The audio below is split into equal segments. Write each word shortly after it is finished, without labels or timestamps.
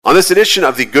On this edition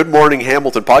of the Good Morning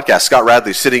Hamilton podcast, Scott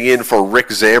Radley sitting in for Rick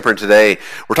Zamperin today.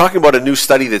 We're talking about a new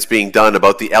study that's being done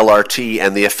about the LRT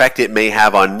and the effect it may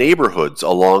have on neighborhoods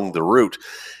along the route.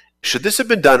 Should this have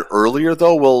been done earlier,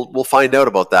 though? We'll find out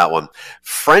about that one.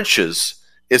 French's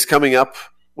is coming up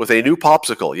with a new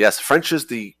popsicle. Yes, French's,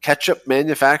 the ketchup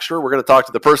manufacturer. We're going to talk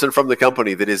to the person from the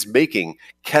company that is making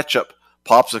ketchup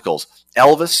popsicles.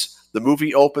 Elvis, the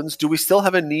movie opens. Do we still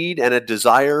have a need and a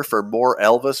desire for more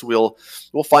Elvis?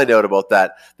 We'll find out about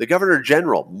that. The Governor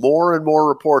General, more and more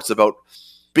reports about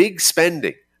big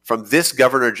spending from this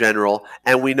Governor General,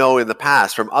 and we know in the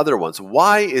past from other ones.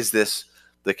 Why is this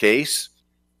the case?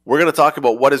 We're going to talk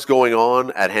about what is going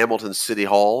on at Hamilton City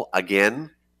Hall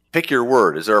again. Pick your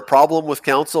word. Is there a problem with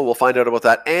council? We'll find out about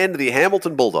that. And the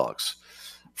Hamilton Bulldogs.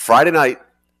 Friday night,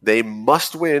 they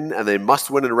must win, and they must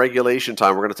win in regulation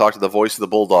time. We're going to talk to the voice of the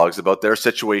Bulldogs about their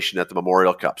situation at the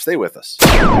Memorial Cup. Stay with us.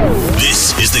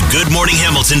 This is the Good Morning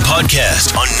Hamilton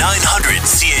podcast on 900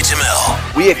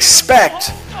 CHML. We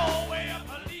expect,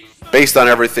 based on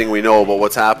everything we know about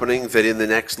what's happening, that in the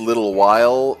next little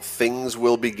while, things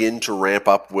will begin to ramp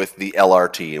up with the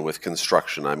LRT and with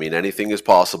construction. I mean, anything is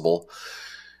possible.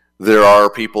 There are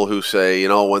people who say,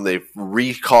 when they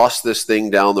recost this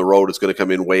thing down the road, it's going to come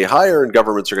in way higher and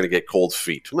governments are going to get cold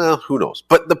feet. Well, who knows?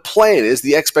 But the plan is,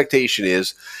 the expectation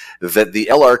is that the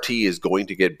LRT is going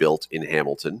to get built in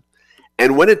Hamilton.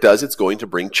 And when it does, it's going to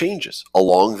bring changes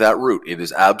along that route. It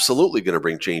is absolutely going to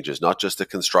bring changes, not just the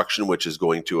construction, which is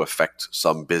going to affect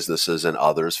some businesses and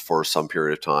others for some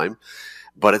period of time,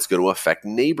 but it's going to affect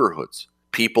neighborhoods,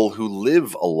 people who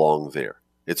live along there.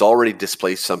 It's already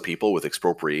displaced some people with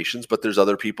expropriations, but there's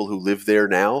other people who live there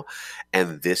now,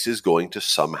 and this is going to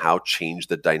somehow change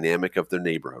the dynamic of their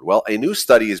neighborhood. Well, a new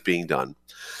study is being done.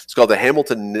 It's called the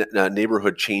Hamilton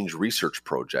Neighborhood Change Research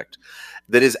Project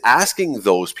that is asking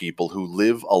those people who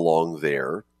live along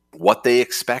there what they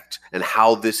expect and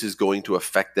how this is going to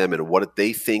affect them and what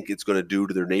they think it's going to do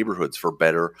to their neighborhoods for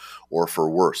better or for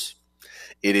worse.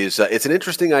 It's an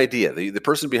interesting idea. The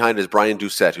person behind it is Brian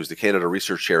Doucette, who's the Canada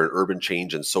Research Chair in Urban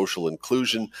Change and Social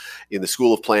Inclusion in the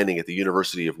School of Planning at the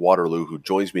University of Waterloo, who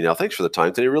joins me now. Thanks for the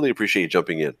time today. Really appreciate you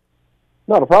jumping in.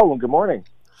 Not a problem. Good morning.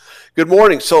 Good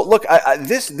morning. So look,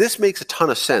 this makes a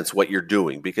ton of sense what you're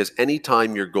doing, because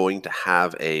anytime you're going to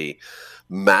have a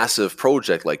massive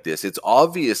project like this, it's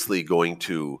obviously going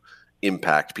to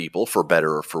impact people for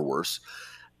better or for worse.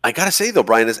 I got to say, though,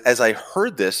 Brian, as I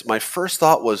heard this, my first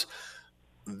thought was,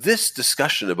 this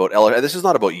discussion about LRT, this is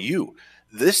not about you.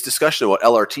 This discussion about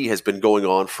LRT has been going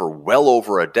on for well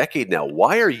over a decade now.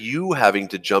 Why are you having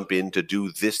to jump in to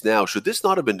do this now? Should this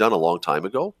not have been done a long time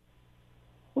ago?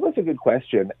 Well, that's a good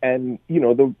question. And,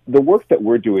 the work that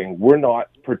we're doing, we're not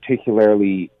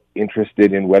particularly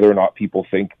interested in whether or not people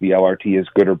think the LRT is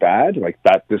good or bad. Like,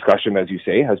 that discussion, as you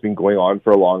say, has been going on for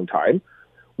a long time.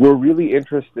 We're really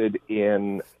interested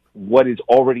in what is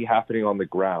already happening on the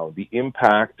ground, the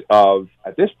impact of,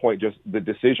 at this point, just the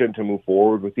decision to move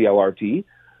forward with the LRT,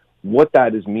 what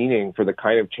that is meaning for the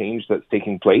kind of change that's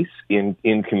taking place in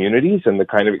communities and the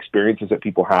kind of experiences that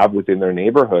people have within their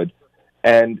neighborhood.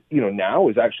 And, now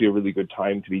is actually a really good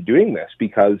time to be doing this,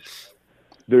 because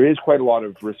there is quite a lot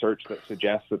of research that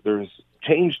suggests that there's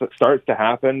change that starts to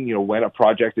happen, when a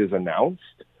project is announced.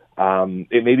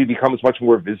 It maybe becomes much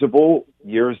more visible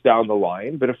years down the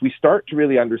line. But if we start to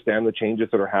really understand the changes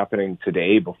that are happening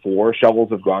today before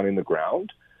shovels have gone in the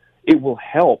ground, it will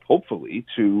help, hopefully,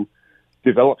 to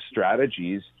develop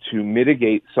strategies to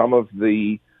mitigate some of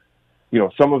the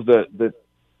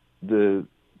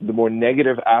more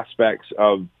negative aspects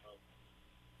of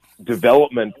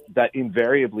development that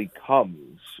invariably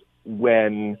comes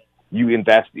when you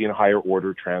invest in higher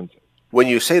order transit. When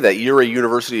you say that, you're a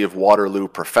University of Waterloo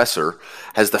professor.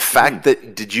 Has the fact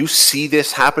that, did you see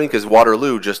this happening? Because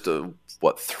Waterloo just,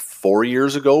 4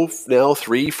 years ago now,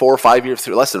 3, 4, 5 years,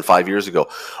 less than 5 years ago,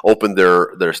 opened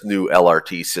their new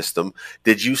LRT system.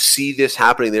 Did you see this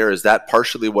happening there? Is that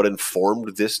partially what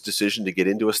informed this decision to get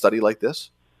into a study like this?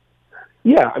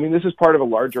 Yeah, I mean, this is part of a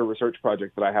larger research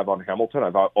project that I have on Hamilton.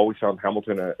 I've always found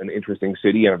Hamilton an interesting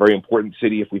city and a very important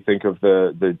city if we think of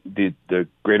the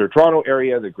Greater Toronto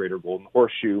area, the Greater Golden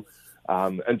Horseshoe.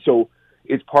 And so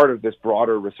it's part of this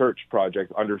broader research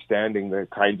project, understanding the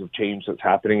kinds of change that's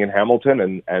happening in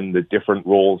Hamilton and the different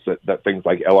roles that things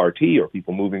like LRT or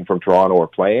people moving from Toronto are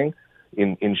playing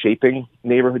in shaping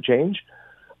neighborhood change.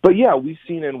 But yeah, we've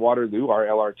seen in Waterloo, our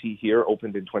LRT here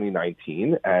opened in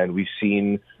 2019, and we've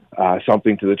seen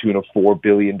something to the tune of $4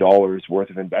 billion worth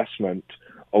of investment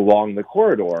along the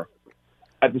corridor.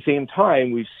 At the same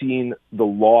time, we've seen the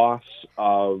loss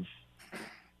of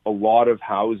a lot of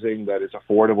housing that is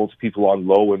affordable to people on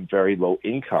low and very low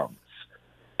incomes.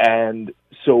 And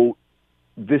so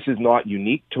this is not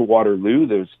unique to Waterloo.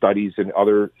 There's studies in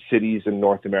other cities in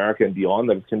North America and beyond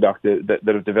that have conducted, that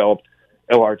have developed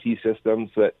LRT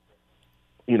systems that,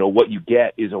 you know, what you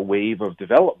get is a wave of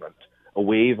development, a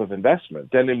wave of investment.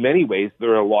 And in many ways,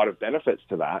 there are a lot of benefits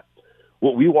to that.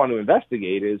 What we want to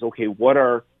investigate is, okay, what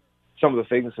are some of the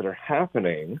things that are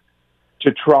happening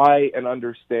to try and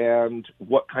understand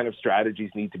what kind of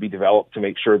strategies need to be developed to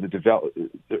make sure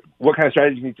what kind of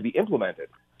strategies need to be implemented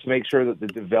to make sure that the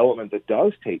development that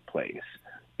does take place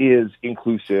is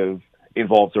inclusive,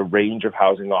 involves a range of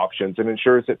housing options, and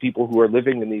ensures that people who are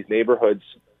living in these neighborhoods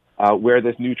where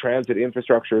this new transit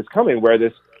infrastructure is coming, where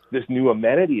this new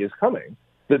amenity is coming,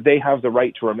 that they have the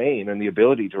right to remain and the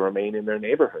ability to remain in their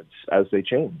neighborhoods as they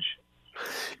change.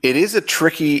 It is a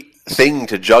tricky thing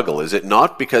to juggle, is it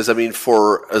not? Because, I mean,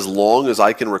 for as long as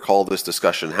I can recall this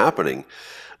discussion happening,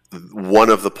 one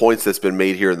of the points that's been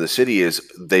made here in the city is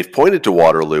they've pointed to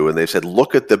Waterloo and they've said,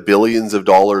 look at the billions of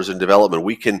dollars in development.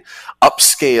 We can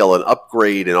upscale and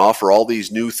upgrade and offer all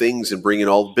these new things and bring in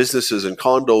all businesses and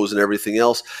condos and everything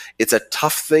else. It's a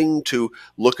tough thing to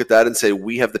look at that and say,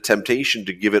 we have the temptation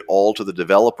to give it all to the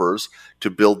developers to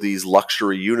build these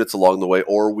luxury units along the way,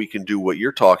 or we can do what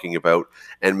you're talking about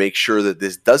and make sure that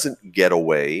this doesn't get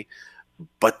away.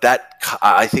 But that,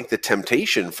 I think the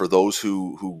temptation for those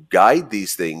who guide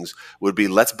these things would be,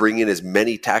 let's bring in as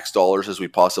many tax dollars as we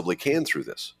possibly can through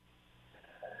this.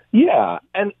 Yeah.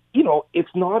 And, you know,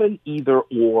 it's not an either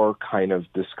or kind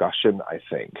of discussion, I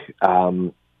think.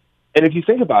 And if you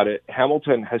think about it,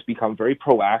 Hamilton has become very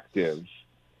proactive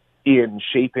in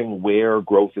shaping where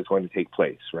growth is going to take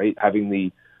place, right?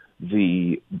 Having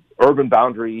the urban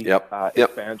boundary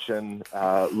expansion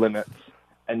limits,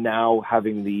 and now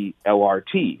having the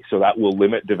LRT. So that will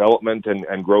limit development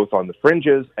and growth on the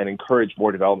fringes and encourage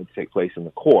more development to take place in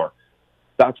the core.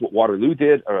 That's what Waterloo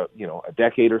did, a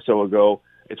decade or so ago.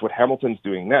 It's what Hamilton's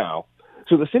doing now.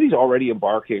 So the city's already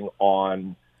embarking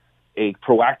on a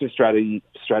proactive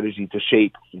strategy to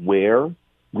shape where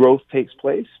growth takes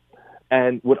place.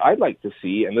 And what I'd like to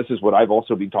see, and this is what I've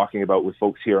also been talking about with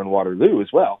folks here in Waterloo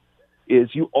as well,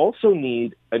 is you also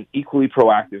need an equally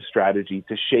proactive strategy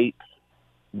to shape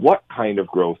what kind of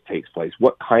growth takes place,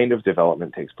 what kind of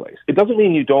development takes place. It doesn't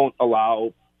mean you don't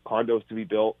allow condos to be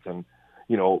built and,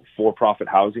 you know, for-profit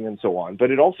housing and so on,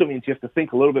 but it also means you have to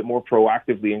think a little bit more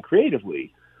proactively and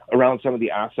creatively around some of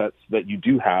the assets that you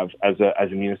do have as a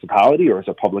municipality or as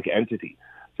a public entity.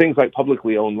 Things like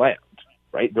publicly owned land,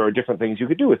 right? There are different things you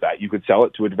could do with that. You could sell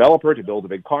it to a developer to build a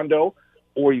big condo,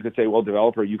 or you could say, well,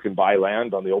 developer, you can buy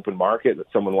land on the open market that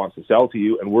someone wants to sell to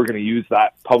you, and we're going to use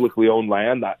that publicly owned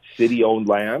land, that city-owned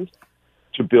land,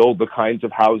 to build the kinds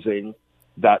of housing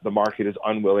that the market is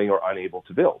unwilling or unable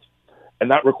to build.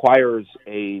 And that requires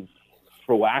a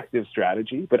proactive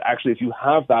strategy, but actually if you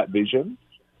have that vision,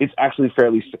 it's actually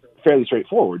fairly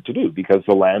straightforward to do because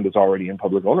the land is already in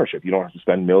public ownership. You don't have to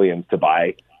spend millions to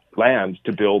buy land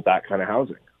to build that kind of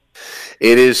housing.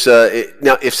 It is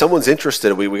now. If someone's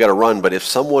interested, we got to run. But if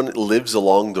someone lives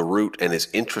along the route and is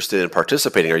interested in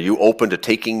participating, are you open to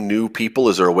taking new people?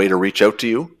 Is there a way to reach out to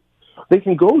you? They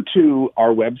can go to our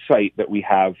website that we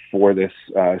have for this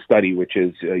study, which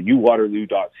is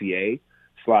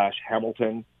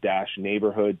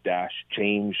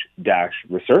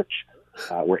uwaterloo.ca/Hamilton-neighborhood-change-research.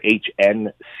 We're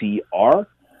HNCR.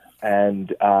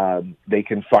 And they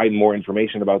can find more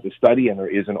information about the study, and there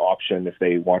is an option if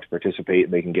they want to participate,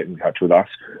 and they can get in touch with us.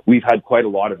 We've had quite a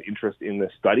lot of interest in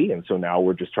this study, and so now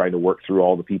we're just trying to work through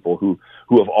all the people who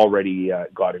have already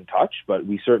got in touch. But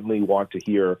we certainly want to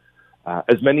hear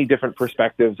as many different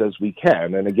perspectives as we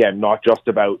can. And again, not just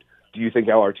about, do you think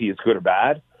LRT is good or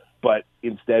bad, but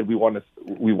instead we want to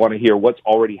hear what's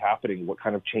already happening, what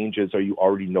kind of changes are you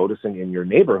already noticing in your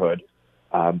neighborhood,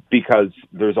 because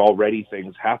there's already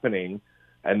things happening,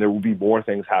 and there will be more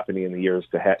things happening in the years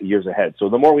ahead. So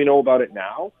the more we know about it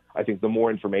now, I think the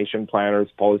more information planners,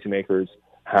 policymakers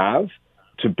have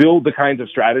to build the kinds of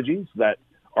strategies that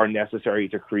are necessary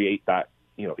to create that,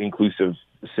 you know, inclusive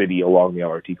city along the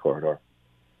LRT corridor.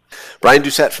 Brian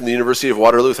Doucette from the University of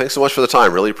Waterloo, thanks so much for the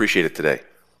time. Really appreciate it today.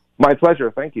 My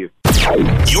pleasure. Thank you.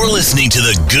 You're listening to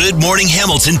the Good Morning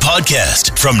Hamilton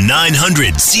podcast from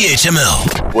 900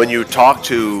 CHML. When you talk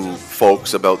to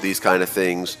folks about these kind of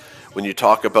things, when you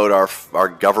talk about our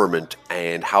government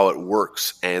and how it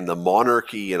works and the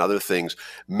monarchy and other things,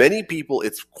 many people,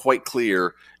 it's quite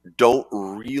clear, don't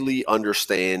really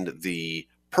understand the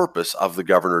purpose of the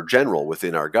Governor General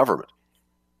within our government.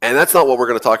 And that's not what we're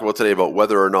going to talk about today, about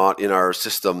whether or not in our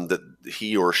system that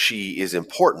he or she is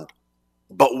important.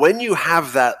 But when you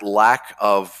have that lack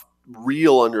of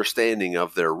real understanding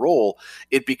of their role,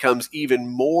 it becomes even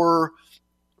more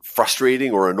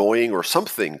frustrating or annoying or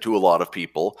something to a lot of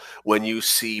people when you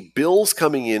see bills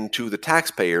coming in to the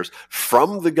taxpayers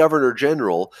from the Governor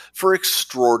General for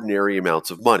extraordinary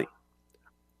amounts of money.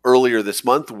 Earlier this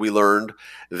month, we learned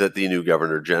that the new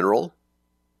Governor General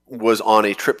was on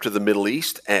a trip to the Middle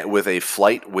East with a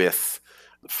flight with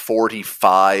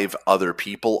 45 other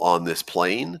people on this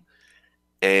plane,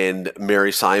 and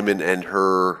Mary Simon and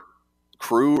her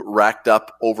crew racked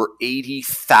up over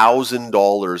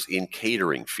 $80,000 in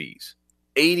catering fees.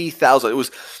 $80,000. It was,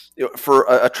 for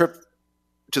a trip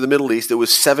to the Middle East, it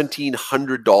was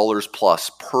 $1,700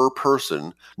 plus per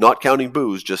person, not counting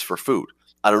booze, just for food.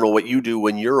 I don't know what you do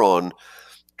when you're on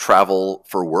travel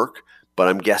for work, but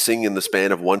I'm guessing in the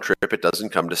span of one trip, it doesn't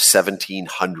come to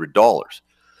 $1,700.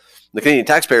 The Canadian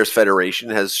Taxpayers Federation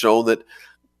has shown that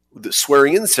the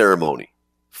swearing-in ceremony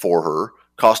for her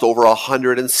cost over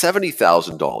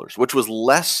 $170,000, which was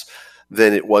less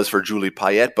than it was for Julie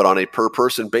Payette, but on a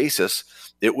per-person basis,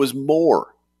 it was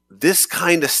more. This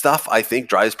kind of stuff, I think,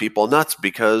 drives people nuts,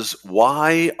 because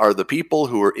why are the people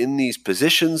who are in these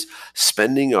positions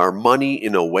spending our money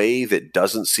in a way that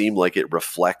doesn't seem like it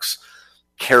reflects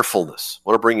carefulness? I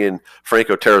want to bring in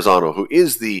Franco Terrazzano, who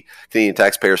is the Canadian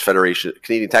Taxpayer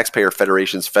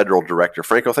Federation's federal director.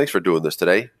 Franco, thanks for doing this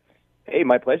today. Hey,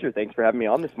 my pleasure. Thanks for having me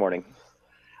on this morning.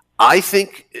 I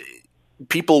think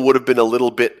people would have been a little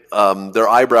bit, their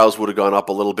eyebrows would have gone up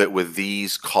a little bit with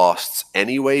these costs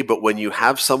anyway. But when you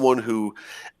have someone who,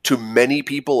 to many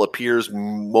people, appears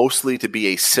mostly to be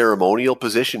a ceremonial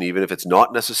position, even if it's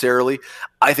not necessarily,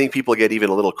 I think people get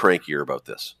even a little crankier about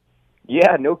this.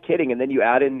 Yeah, no kidding. And then you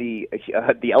add in the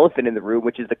elephant in the room,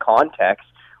 which is the context,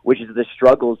 which is the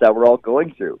struggles that we're all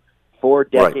going through. 4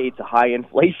 decades of high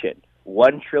inflation,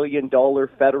 $1 trillion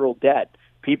federal debt,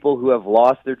 people who have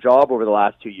lost their job over the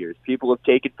last 2 years, people who have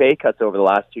taken pay cuts over the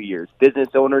last 2 years, business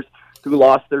owners who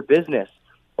lost their business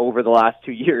over the last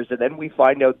 2 years. And then we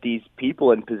find out these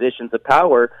people in positions of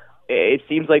power, it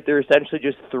seems like they're essentially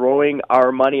just throwing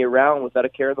our money around without a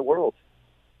care in the world.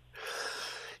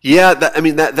 Yeah,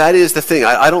 that is the thing.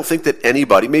 I don't think that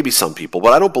anybody, maybe some people,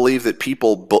 but I don't believe that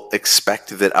people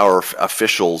expect that our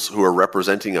officials who are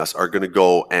representing us are going to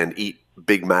go and eat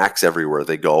Big Macs everywhere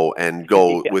they go and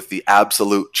go with the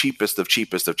absolute cheapest of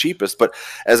cheapest of cheapest. But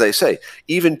as I say,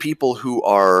 even people who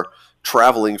are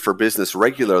traveling for business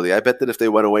regularly, I bet that if they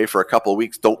went away for a couple of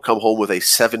weeks, don't come home with a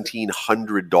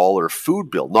 $1,700 food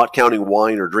bill, not counting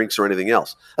wine or drinks or anything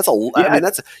else.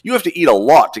 You have to eat a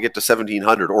lot to get to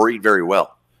 $1,700 or eat very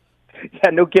well.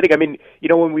 Yeah, no kidding. I mean,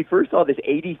 when we first saw this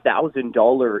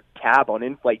 $80,000 tab on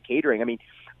in-flight catering,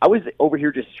 I was over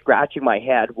here just scratching my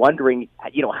head, wondering,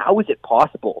 how is it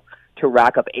possible to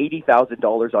rack up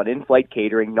 $80,000 on in-flight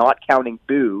catering, not counting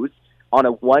booze, on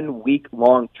a 1 week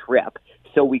long trip?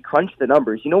 So we crunched the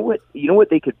numbers. You know what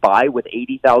they could buy with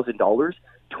 $80,000?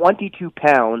 22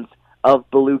 pounds of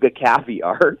beluga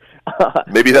caviar.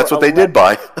 Maybe that's what they did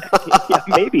buy. Yeah,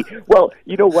 maybe. Well,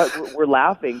 you know what? We're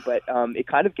laughing, but it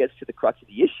kind of gets to the crux of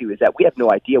the issue, is that we have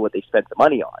no idea what they spent the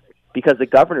money on, because the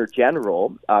Governor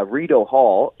General, Rideau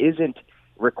Hall, isn't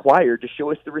required to show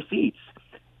us the receipts.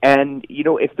 And,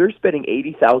 if they're spending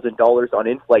 $80,000 on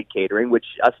in-flight catering, which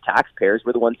us taxpayers,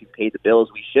 we're the ones who pay the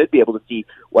bills, we should be able to see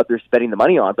what they're spending the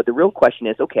money on. But the real question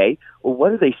is, okay, well,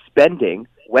 what are they spending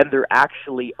when they're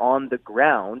actually on the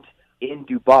ground in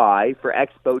Dubai for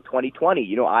Expo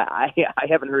 2020? I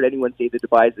haven't heard anyone say that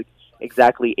Dubai is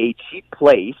exactly a cheap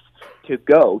place to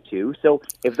go to. So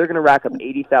if they're going to rack up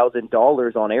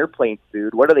 $80,000 on airplane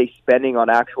food, what are they spending on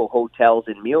actual hotels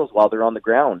and meals while they're on the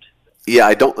ground?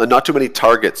 Yeah, not too many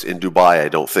Targets in Dubai. I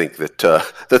don't think that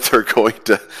they're going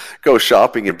to go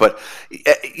shopping in. But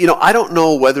I don't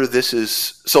know whether this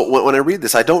is. So when I read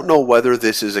this, I don't know whether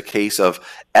this is a case of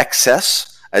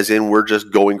excess, as in we're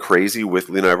just going crazy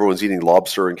with everyone's eating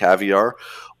lobster and caviar,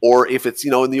 or if it's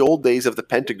in the old days of the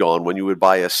Pentagon when you would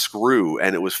buy a screw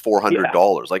and it was $400.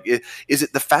 Yeah. Like, is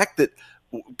it the fact that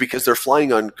because they're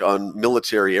flying on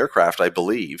military aircraft, I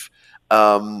believe,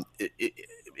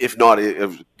 if not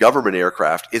government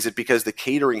aircraft, is it because the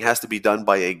catering has to be done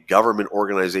by a government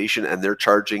organization and they're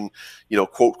charging,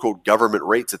 quote, government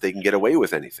rates that they can get away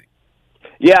with anything?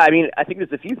 Yeah, I think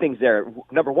there's a few things there.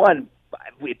 Number one,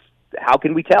 how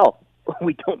can we tell?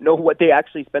 We don't know what they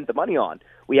actually spent the money on.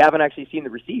 We haven't actually seen the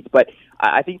receipts. But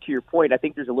I think to your point, I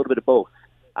think there's a little bit of both.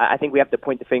 I think we have to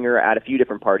point the finger at a few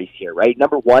different parties here, right?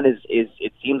 Number one is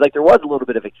it seems like there was a little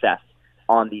bit of excess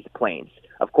on these planes.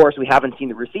 Of course, we haven't seen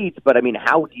the receipts, but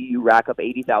how do you rack up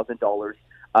 $80,000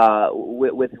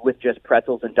 with just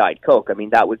pretzels and Diet Coke. I mean,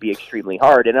 that would be extremely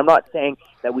hard. And I'm not saying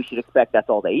that we should expect that's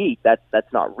all they eat.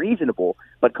 That's not reasonable.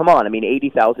 But come on, I mean,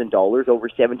 $80,000, over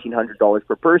 $1,700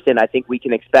 per person. I think we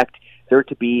can expect there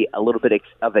to be a little bit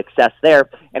of excess there.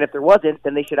 And if there wasn't,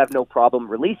 then they should have no problem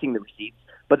releasing the receipts.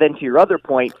 But then to your other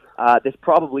point, this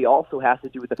probably also has to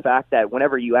do with the fact that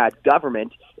whenever you add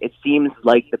government, it seems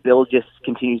like the bill just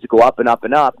continues to go up and up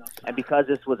and up. And because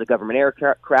this was a government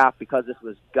aircraft, because this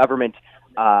was government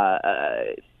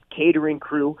catering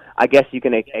crew, I guess you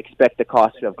can expect the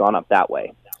cost to have gone up that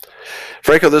way.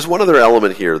 Franco, there's one other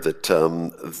element here that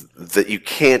that you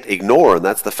can't ignore, and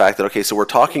that's the fact that, okay, so we're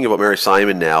talking about Mary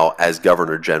Simon now as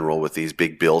Governor General with these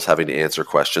big bills having to answer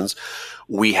questions.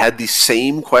 We had the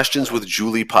same questions with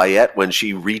Julie Payette when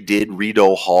she redid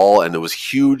Rideau Hall, and there was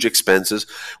huge expenses.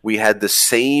 We had the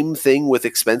same thing with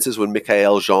expenses when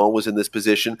Michaëlle Jean was in this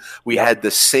position. We had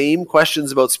the same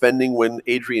questions about spending when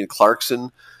Adrienne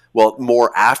Clarkson, well,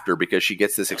 more after, because she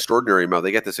gets this extraordinary amount.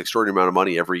 They get this extraordinary amount of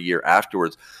money every year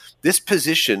afterwards. This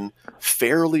position,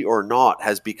 fairly or not,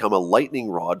 has become a lightning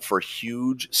rod for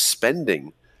huge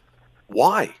spending.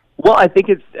 Why? Well, I think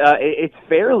it's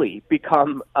fairly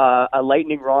become a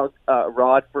lightning rod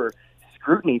for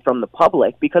scrutiny from the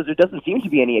public, because there doesn't seem to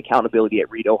be any accountability at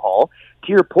Rideau Hall.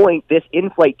 To your point, this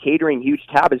in-flight catering huge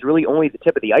tab is really only the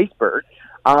tip of the iceberg.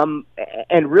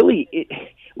 And really, it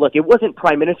wasn't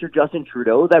Prime Minister Justin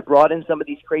Trudeau that brought in some of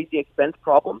these crazy expense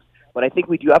problems, but I think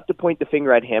we do have to point the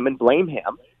finger at him and blame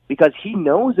him, because he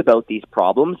knows about these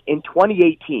problems. In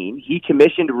 2018, he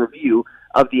commissioned a review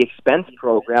of the expense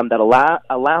program that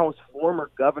allows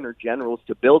former governor generals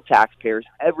to bill taxpayers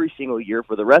every single year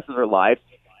for the rest of their lives,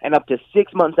 and up to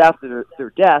 6 months after their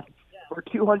death, for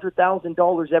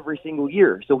 $200,000 every single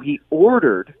year. So he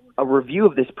ordered a review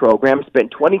of this program,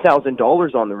 spent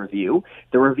 $20,000 on the review.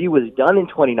 The review was done in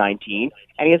 2019,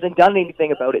 and he hasn't done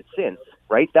anything about it since,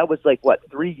 right? That was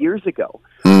 3 years ago.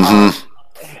 Mm-hmm.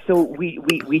 So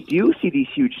we do see these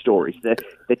huge stories, the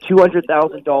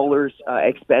 $200,000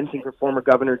 expensing for former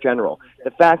governor general,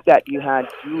 the fact that you had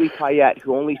Julie Payette,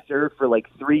 who only served for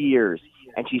 3 years,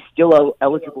 and she's still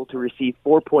eligible to receive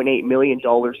 $4.8 million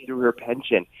through her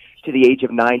pension to the age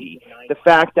of 90. The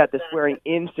fact that the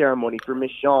swearing-in ceremony for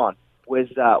Ms. Jean was,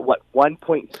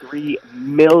 $1.3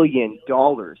 million.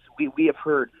 We have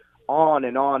heard on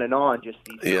and on and on, just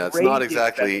these. Yeah, it's not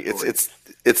exactly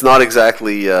it's not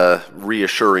exactly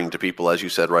reassuring to people, as you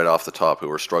said right off the top, who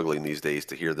are struggling these days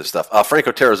to hear this stuff.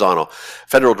 Franco Terrazzano,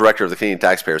 Federal Director of the Canadian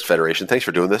Taxpayers Federation. Thanks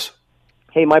for doing this.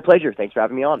 Hey, my pleasure. Thanks for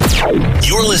having me on.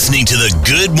 You're listening to the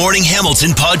Good Morning Hamilton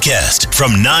podcast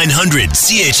from 900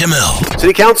 CHML.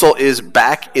 City Council is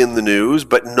back in the news,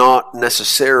 but not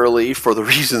necessarily for the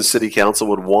reasons City Council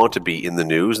would want to be in the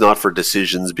news, not for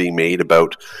decisions being made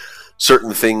about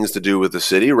certain things to do with the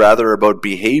city, rather about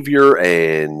behavior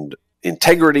and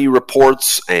integrity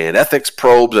reports and ethics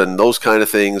probes and those kind of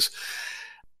things.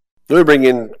 Let me bring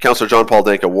in Councillor John Paul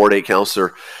Danka, Ward 8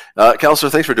 Councillor. Councillor,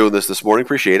 thanks for doing this morning.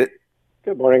 Appreciate it.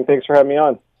 Good morning. Thanks for having me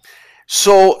on.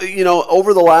 So,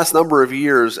 over the last number of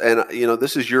years, and,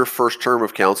 this is your first term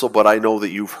of council, but I know that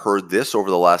you've heard this over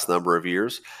the last number of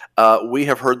years. We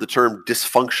have heard the term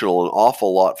dysfunctional an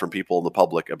awful lot from people in the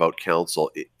public about council.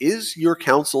 Is your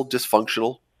council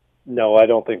dysfunctional? No, I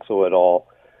don't think so at all.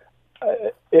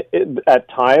 At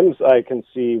times, I can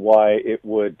see why it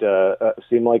would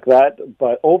seem like that,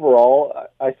 but overall,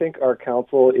 I think our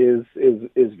council is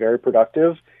very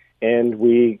productive, and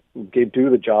we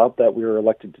do the job that we were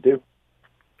elected to do.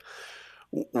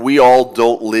 We all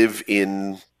don't live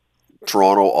in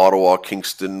Toronto, Ottawa,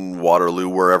 Kingston, Waterloo,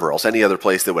 wherever else, any other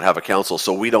place that would have a council.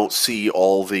 So we don't see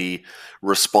all the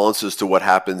responses to what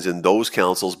happens in those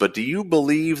councils. But do you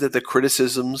believe that the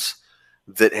criticisms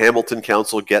that Hamilton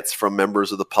Council gets from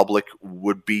members of the public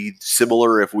would be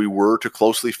similar if we were to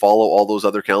closely follow all those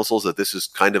other councils, that this is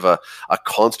kind of a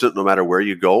constant no matter where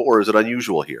you go, or is it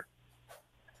unusual here?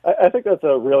 I think that's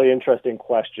a really interesting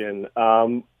question.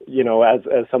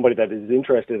 As somebody that is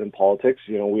interested in politics,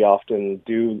 we often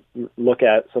do look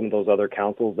at some of those other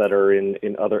councils that are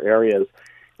in other areas.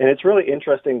 And it's really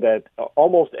interesting that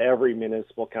almost every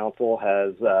municipal council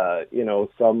has,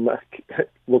 some,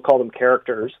 we'll call them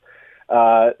characters,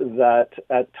 that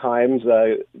at times,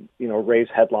 raise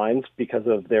headlines because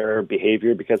of their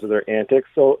behavior, because of their antics.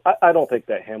 So I don't think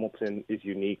that Hamilton is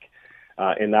unique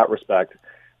in that respect.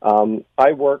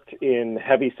 I worked in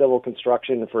heavy civil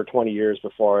construction for 20 years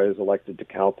before I was elected to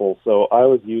council, so I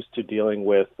was used to dealing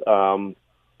with, we'll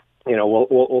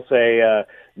say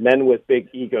men with big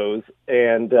egos,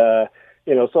 and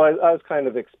so I was kind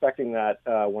of expecting that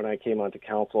when I came onto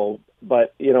council.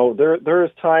 But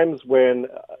there's times when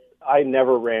I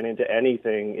never ran into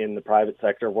anything in the private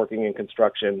sector working in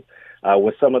construction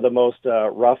with some of the most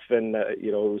rough and,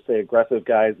 say aggressive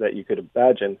guys that you could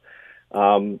imagine.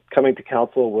 Coming to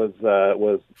council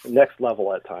was next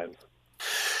level at times.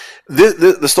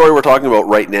 The story we're talking about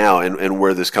right now and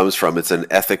where this comes from, it's an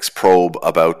ethics probe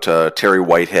about Terry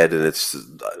Whitehead, and it's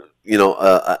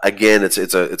again, it's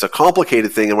a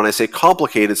complicated thing. And when I say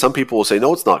complicated, some people will say,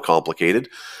 no, it's not complicated.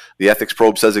 The ethics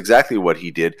probe says exactly what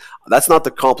he did. That's not the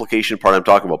complication part I'm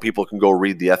talking about. People can go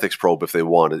read the ethics probe if they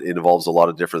want. It involves a lot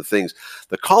of different things.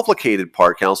 The complicated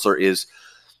part, Councillor, is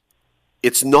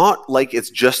it's not like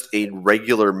it's just a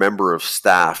regular member of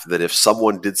staff that if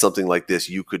someone did something like this,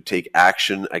 you could take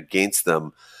action against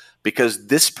them, because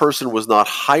this person was not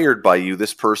hired by you.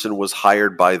 This person was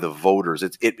hired by the voters.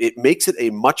 It makes it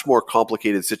a much more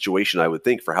complicated situation, I would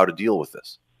think, for how to deal with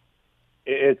this.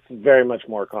 It's very much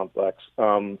more complex.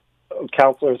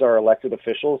 Councillors are elected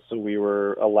officials, so we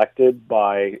were elected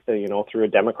by, through a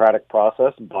democratic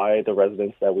process by the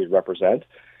residents that we represent.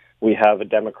 We have a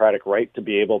democratic right to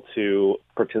be able to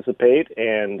participate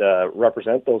and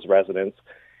represent those residents.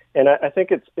 And I think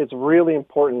it's really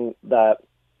important that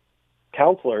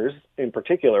councillors, in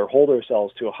particular, hold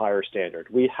ourselves to a higher standard.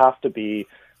 We have to be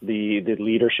the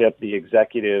leadership, the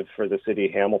executive for the city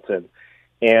of Hamilton.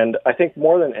 And I think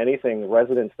more than anything,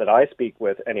 residents that I speak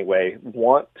with anyway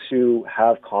want to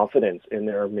have confidence in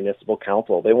their municipal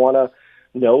council. They want to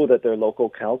know that their local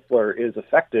councillor is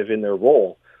effective in their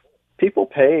role. People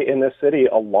pay in this city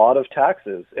a lot of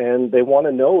taxes, and they want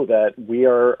to know that we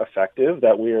are effective,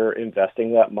 that we are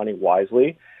investing that money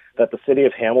wisely, that the city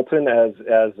of Hamilton, as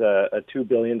a $2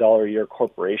 billion a year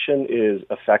corporation, is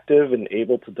effective and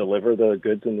able to deliver the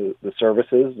goods and the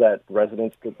services that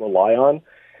residents could rely on.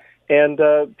 And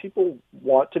people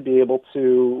want to be able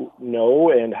to know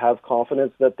and have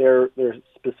confidence that their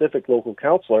specific local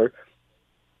councillor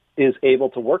is able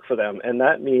to work for them. And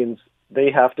that means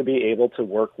they have to be able to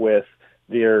work with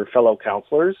their fellow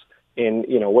councillors in,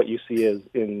 what you see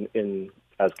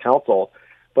as council,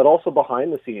 but also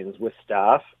behind the scenes with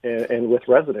staff and with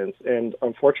residents. And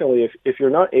unfortunately, if you're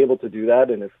not able to do that,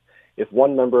 and if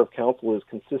one member of council is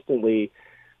consistently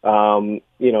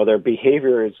their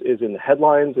behavior is in the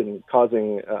headlines and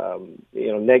causing,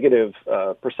 negative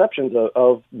perceptions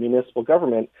of municipal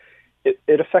government,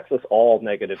 it affects us all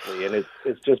negatively, and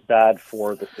it's just bad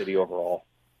for the city overall.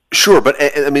 Sure, but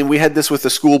I mean, we had this with the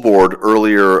school board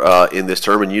earlier in this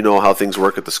term, and you know how things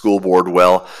work at the school board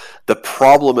well. The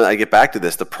problem, I get back to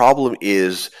this, the problem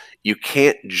is you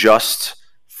can't just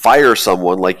fire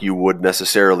someone like you would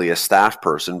necessarily a staff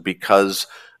person, because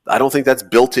I don't think that's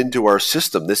built into our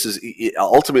system. This is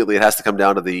ultimately, it has to come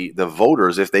down to the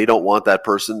voters. If they don't want that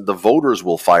person, the voters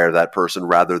will fire that person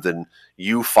rather than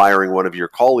you firing one of your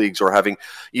colleagues, or having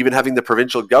the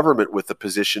provincial government with the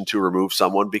position to remove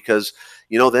someone, because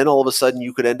then all of a sudden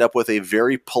you could end up with a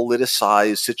very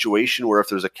politicized situation where if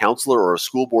there's a councillor or a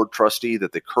school board trustee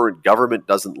that the current government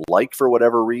doesn't like for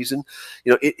whatever reason,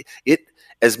 it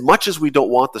as much as we don't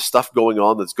want the stuff going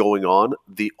on that's going on,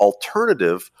 the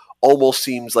alternative almost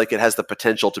seems like it has the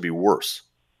potential to be worse.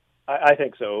 I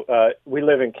think so. We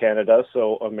live in Canada,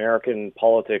 so American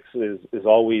politics is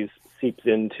always seeps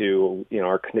into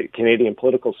our Canadian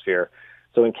political sphere.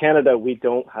 So in Canada, we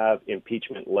don't have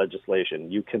impeachment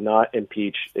legislation. You cannot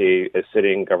impeach a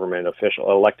sitting government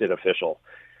official, elected official,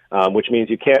 which means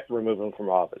you can't remove them from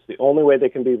office. The only way they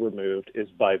can be removed is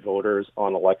by voters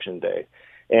on election day.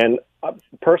 And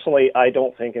personally, I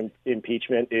don't think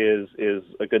impeachment is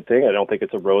a good thing. I don't think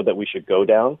it's a road that we should go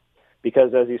down,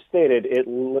 because, as you stated,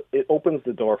 it opens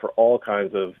the door for all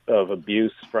kinds of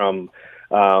abuse from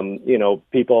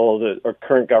people that are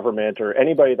current government or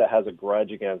anybody that has a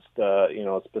grudge against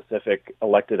a specific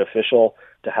elected official,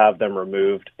 to have them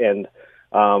removed. And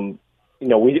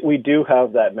we do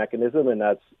have that mechanism, and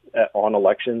that's on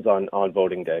elections on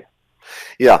voting day.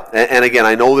 Yeah, and again,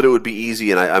 I know that it would be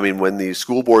easy, and I mean, when the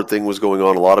school board thing was going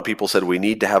on, a lot of people said we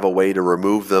need to have a way to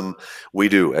remove them. We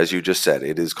do, as you just said.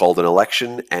 It is called an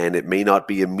election, and it may not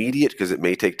be immediate because it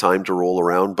may take time to roll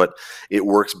around, but it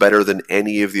works better than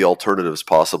any of the alternatives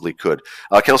possibly could.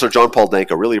 Councillor John Paul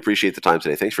Danko, really appreciate the time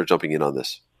today. Thanks for jumping in on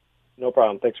this. No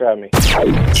problem. Thanks for having me.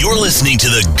 You're listening to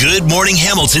the Good Morning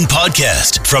Hamilton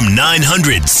podcast from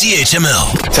 900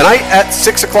 CHML. Tonight at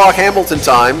 6 o'clock Hamilton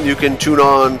time, you can turn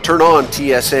on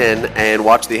TSN and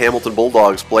watch the Hamilton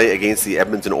Bulldogs play against the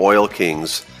Edmonton Oil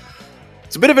Kings.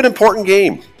 It's a bit of an important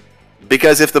game,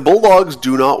 because if the Bulldogs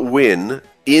do not win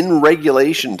in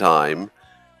regulation time,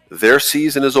 their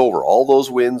season is over. All those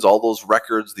wins, all those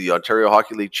records, the Ontario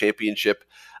Hockey League Championship,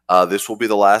 this will be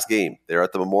the last game. They're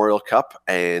at the Memorial Cup,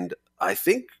 and I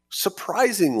think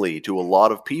surprisingly to a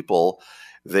lot of people,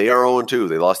 they are 0-2.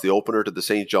 They lost the opener to the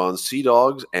St. John's Sea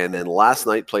Dogs, and then last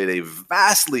night played a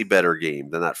vastly better game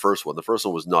than that first one. The first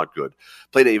one was not good.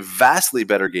 Played a vastly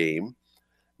better game,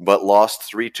 but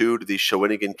lost 3-2 to the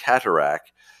Shawinigan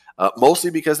Cataract,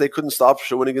 mostly because they couldn't stop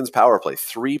Shawinigan's power play.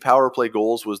 3 power play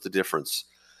goals was the difference.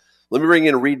 Let me bring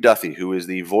in Reid Duthie, who is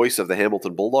the voice of the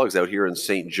Hamilton Bulldogs out here in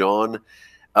St. John.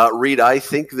 Reid, I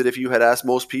think that if you had asked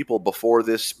most people before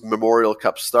this Memorial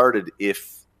Cup started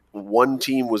if one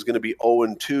team was going to be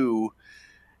 0-2,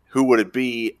 who would it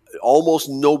be? Almost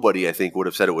nobody, I think, would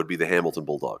have said it would be the Hamilton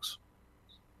Bulldogs.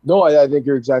 No, I think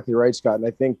you're exactly right, Scott. And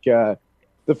I think the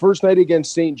first night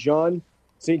against St. John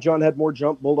had more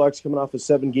jump. Bulldogs coming off a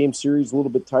 7-game series, a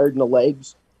little bit tired in the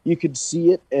legs. You could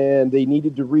see it, and they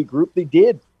needed to regroup. They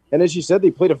did. And as you said,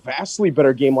 they played a vastly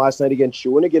better game last night against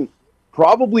Shawinigan.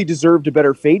 Probably deserved a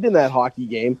better fate in that hockey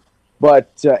game.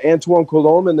 But Antoine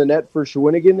Coulombe in the net for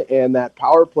Shawinigan, and that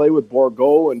power play with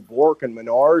Bourgault and Bourque and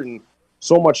Menard and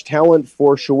so much talent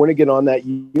for Shawinigan on that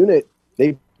unit,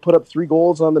 they put up 3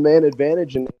 goals on the man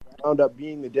advantage and wound up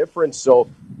being the difference. So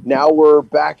now we're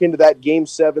back into that Game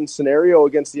 7 scenario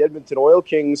against the Edmonton Oil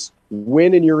Kings.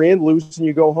 Win and you're in, lose and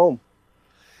you go home.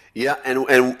 Yeah,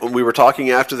 and we were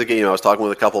talking after the game. I was talking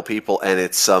with a couple of people, and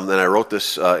it's and I wrote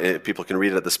this. People can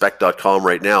read it at thespec.com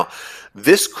right now.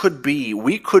 This could be,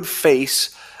 we could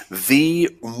face the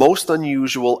most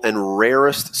unusual and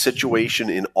rarest situation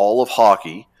in all of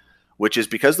hockey, which is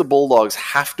because the Bulldogs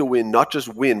have to win, not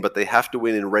just win, but they have to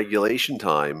win in regulation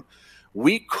time.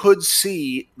 We could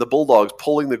see the Bulldogs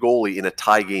pulling the goalie in a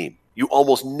tie game. You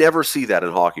almost never see that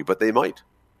in hockey, but they might.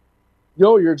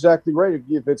 No, you're exactly right.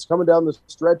 If it's coming down the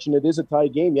stretch and it is a tie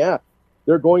game, yeah,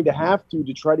 they're going to have to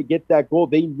try to get that goal.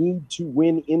 They need to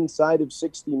win inside of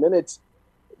 60 minutes.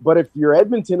 But if you're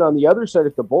Edmonton on the other side,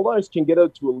 if the Bulldogs can get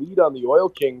out to a lead on the Oil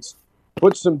Kings,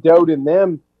 put some doubt in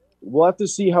them, we'll have to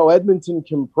see how Edmonton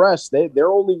can press.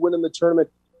 Their only win in the tournament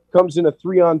comes in a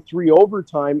 3-on-3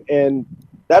 overtime, and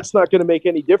that's not going to make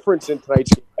any difference in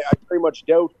tonight's game. I very much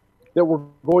doubt that we're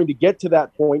going to get to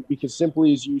that point because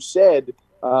simply as you said,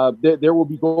 there will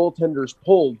be goaltenders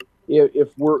pulled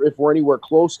if we're anywhere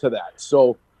close to that.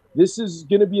 So this is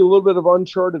going to be a little bit of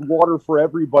uncharted water for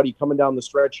everybody coming down the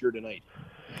stretch here tonight.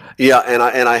 Yeah, and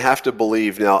I have to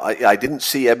believe now. I didn't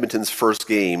see Edmonton's first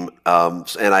game,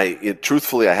 and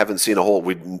truthfully I haven't seen a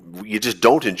whole. You just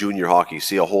don't in junior hockey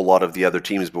see a whole lot of the other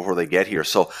teams before they get here.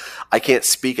 So I can't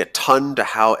speak a ton to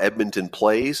how Edmonton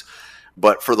plays,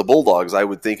 but for the Bulldogs, I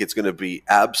would think it's going to be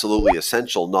absolutely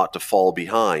essential not to fall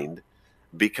behind.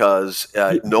 Because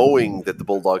knowing that the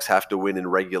Bulldogs have to win in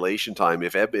regulation time,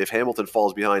 if Hamilton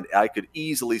falls behind, I could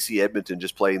easily see Edmonton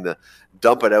just playing the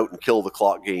dump it out and kill the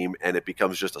clock game, and it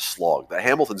becomes just a slog. That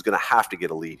Hamilton's going to have to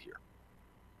get a lead here.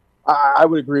 I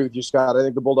would agree with you, Scott. I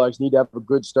think the Bulldogs need to have a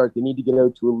good start. They need to get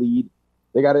out to a lead.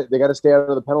 They got to stay out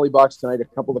of the penalty box tonight. A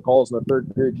couple of the calls in the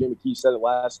third period, Jamie Key said it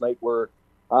last night, were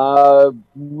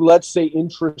let's say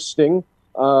interesting.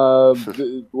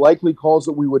 Likely calls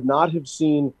that we would not have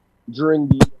seen during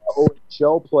the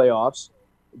OHL playoffs,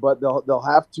 but they'll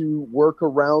have to work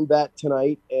around that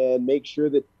tonight and make sure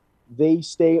that they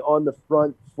stay on the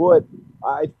front foot.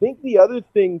 I think the other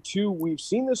thing, too, we've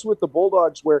seen this with the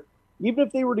Bulldogs where even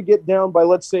if they were to get down by,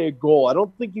 let's say, a goal, I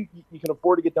don't think you can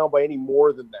afford to get down by any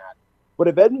more than that. But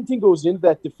if Edmonton goes into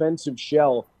that defensive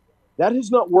shell, that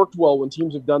has not worked well when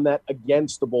teams have done that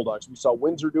against the Bulldogs. We saw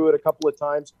Windsor do it a couple of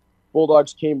times.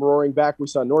 Bulldogs came roaring back. We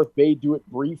saw North Bay do it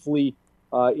briefly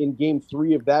in Game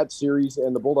 3 of that series,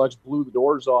 and the Bulldogs blew the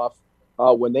doors off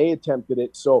when they attempted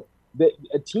it. So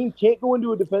a team can't go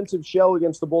into a defensive shell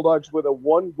against the Bulldogs with a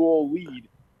 1-goal lead,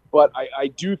 but I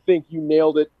do think you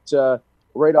nailed it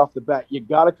right off the bat. You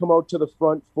got to come out to the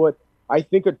front foot. I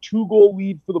think a 2-goal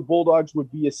lead for the Bulldogs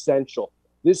would be essential.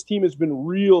 This team has been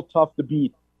real tough to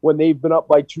beat when they've been up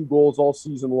by 2 goals all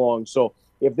season long. So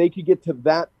if they could get to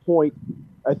that point,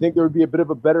 I think there would be a bit of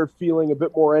a better feeling, a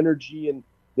bit more energy, and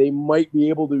they might be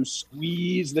able to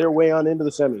squeeze their way on into the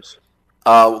semis.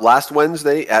 Last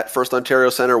Wednesday at First Ontario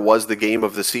Centre was the game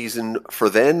of the season for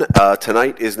then.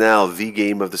 Tonight is now the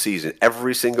game of the season.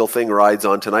 Every single thing rides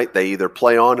on tonight. They either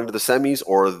play on into the semis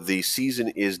or the season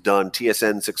is done.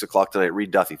 TSN, 6 o'clock tonight.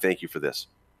 Reid Duthie, thank you for this.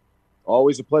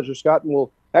 Always a pleasure, Scott, and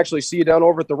we'll actually see you down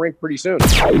over at the rink pretty soon.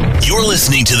 You're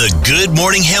listening to the Good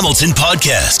Morning Hamilton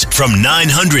podcast from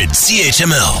 900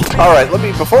 CHML. All right,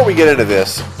 before we get into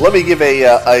this, let me give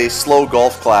a slow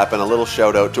golf clap and a little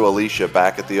shout out to Alicia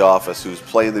back at the office who's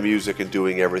playing the music and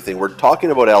doing everything. We're talking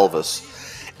about Elvis,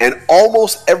 and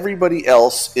almost everybody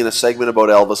else in a segment about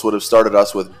Elvis would have started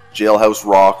us with Jailhouse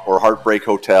Rock or Heartbreak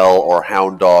Hotel or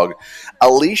Hound Dog.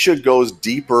 Alicia goes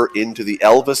deeper into the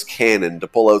Elvis canon to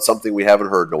pull out something we haven't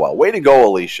heard in a while. Way to go,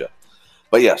 Alicia.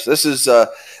 But yes, this is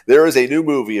there is a new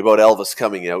movie about Elvis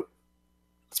coming out.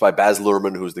 It's by Baz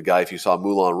Luhrmann, who's the guy, if you saw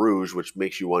Moulin Rouge, which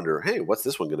makes you wonder, hey, what's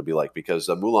this one going to be like? Because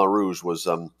Moulin Rouge was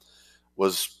something.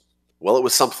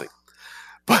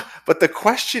 But the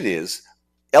question is,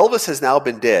 Elvis has now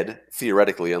been dead,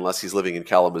 theoretically, unless he's living in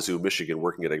Kalamazoo, Michigan,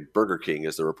 working at a Burger King,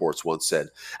 as the reports once said.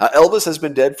 Elvis has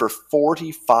been dead for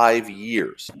 45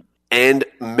 years. And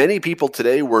many people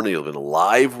today weren't even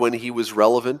alive when he was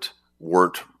relevant,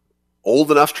 weren't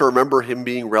old enough to remember him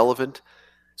being relevant.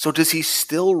 So does he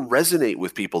still resonate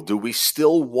with people? Do we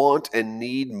still want and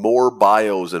need more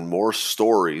bios and more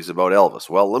stories about Elvis?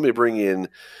 Well, let me bring in,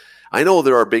 I know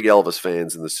there are big Elvis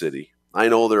fans in the city. I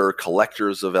know there are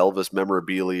collectors of Elvis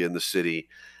memorabilia in the city.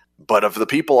 But of the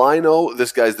people I know,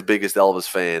 this guy's the biggest Elvis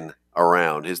fan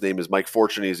around. His name is Mike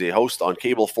Fortune. He's a host on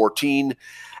Cable 14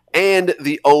 and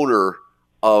the owner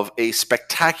of a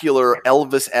spectacular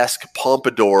Elvis-esque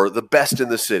pompadour, the best in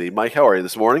the city. Mike, how are you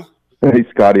this morning? Hey,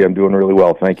 Scotty, I'm doing really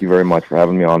well. Thank you very much for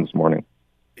having me on this morning.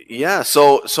 Yeah,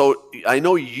 so I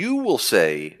know you will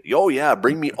say, oh yeah,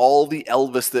 bring me all the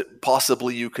Elvis that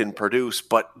possibly you can produce,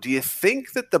 but do you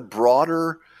think that the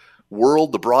broader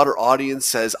world, the broader audience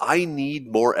says, I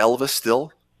need more Elvis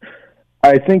still?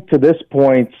 I think to this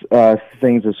point,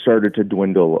 things have started to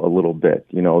dwindle a little bit.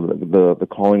 You know, the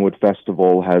Collingwood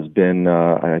Festival has been,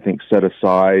 I think, set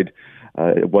aside.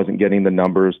 It wasn't getting the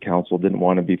numbers. Council didn't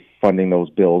want to be funding those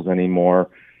bills anymore.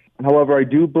 However, I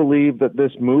do believe that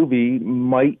this movie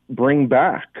might bring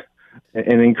back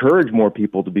and encourage more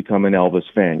people to become an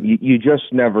Elvis fan. You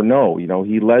just never know. You know,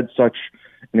 he led such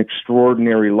an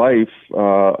extraordinary life,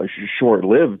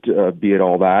 short-lived, be it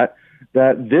all that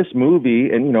this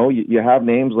movie, and, you know, you have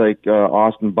names like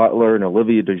Austin Butler and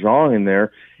Olivia DeJonge in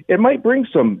there, it might bring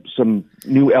some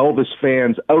new Elvis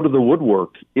fans out of the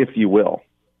woodwork, if you will.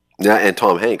 Yeah, and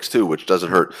Tom Hanks, too, which doesn't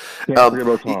hurt. Can't forget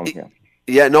about Tom, yeah.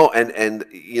 Yeah, no, and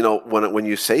you know, when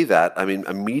you say that, I mean,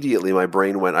 immediately my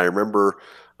brain went, I remember,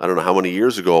 I don't know how many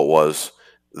years ago it was,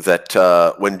 that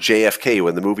when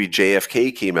the movie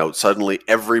JFK came out, suddenly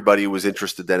everybody was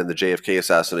interested then in the JFK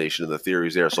assassination and the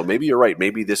theories there. So maybe you're right.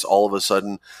 Maybe this all of a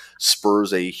sudden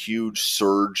spurs a huge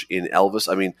surge in Elvis.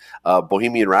 I mean,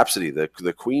 Bohemian Rhapsody,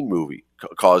 the Queen movie,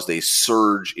 caused a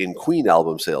surge in Queen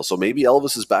album sales. So maybe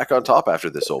Elvis is back on top after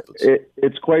this opens.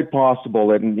 It's quite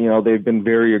possible. And, you know, they've been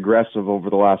very aggressive over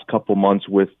the last couple months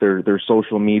with their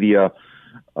social media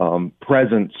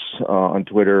presence on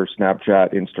Twitter,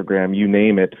 Snapchat, Instagram, you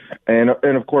name it. And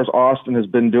of course, Austin has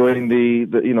been doing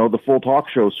the full talk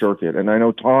show circuit. And I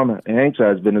know Tom Hanks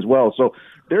has been as well. So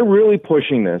they're really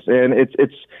pushing this. And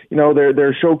it's you know,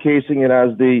 they're showcasing it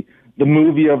as the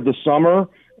movie of the summer.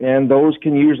 And those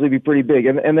can usually be pretty big.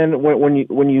 And then when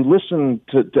you listen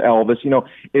to Elvis, you know,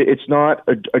 it's not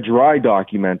a dry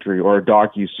documentary or a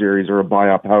docuseries or a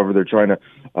biop, however they're trying to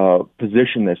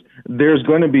position this. There's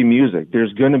going to be music.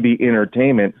 There's going to be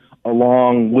entertainment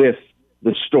along with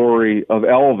the story of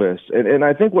Elvis. And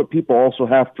I think what people also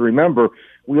have to remember,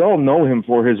 we all know him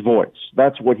for his voice.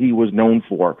 That's what he was known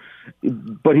for.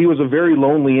 But he was a very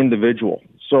lonely individual.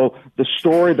 So the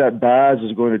story that Baz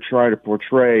is going to try to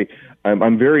portray,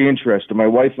 I'm very interested. My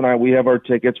wife and I, we have our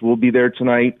tickets. We'll be there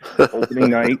tonight,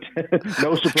 opening night.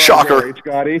 No surprise, Shocker, there,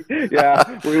 Scotty.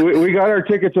 Yeah, we got our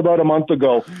tickets about a month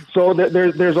ago. So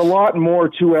there's a lot more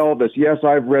to Elvis. Yes,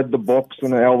 I've read the books,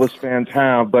 and the Elvis fans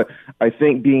have, but I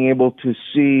think being able to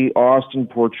see Austin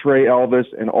portray Elvis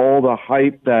and all the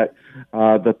hype that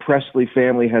the Presley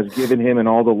family has given him and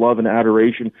all the love and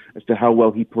adoration as to how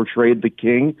well he portrayed the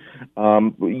king,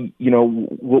 you know,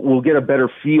 we'll get a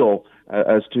better feel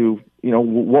as to, you know,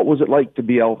 what was it like to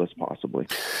be Elvis, possibly.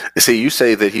 See, you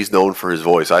say that he's known for his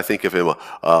voice. I think of him,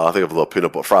 I think of a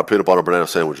little fried peanut butter banana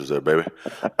sandwiches there, baby.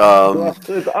 Well,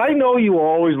 I know you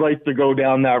always like to go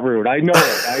down that route. I know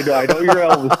it. I know your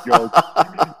Elvis jokes.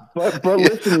 But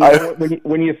listen,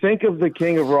 when you think of the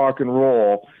king of rock and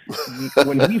roll,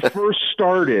 when he first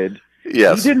started,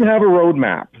 yes, he didn't have a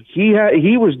roadmap.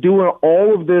 He was doing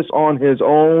all of this on his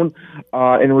own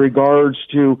in regards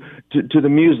to the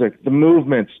music, the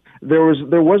movements. There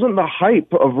wasn't the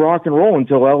hype of rock and roll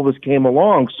until Elvis came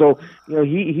along. So, you know,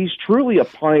 he's truly a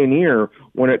pioneer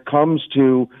when it comes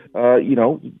to you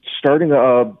know, starting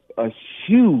a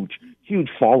huge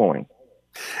following.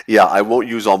 Yeah, I won't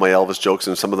use all my Elvis jokes,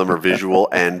 and some of them are visual.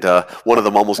 And one of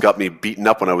them almost got me beaten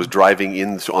up when I was driving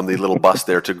in on the little bus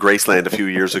there to Graceland a few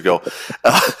years ago.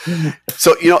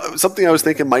 So, something I was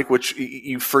thinking, Mike, which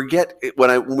you forget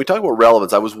when we talk about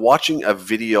relevance. I was watching a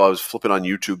video. I was flipping on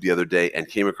YouTube the other day and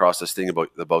came across this thing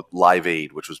about Live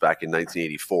Aid, which was back in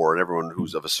 1984. And everyone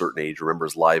who's of a certain age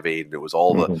remembers Live Aid, and it was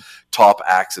all the top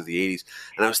acts of the 80s.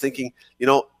 And I was thinking,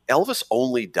 Elvis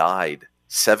only died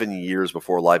 7 years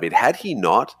before Live Aid. Had he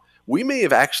not, we may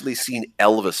have actually seen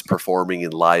Elvis performing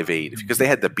in Live Aid, because they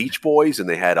had the Beach Boys and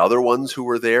they had other ones who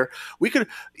were there. We could,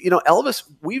 Elvis,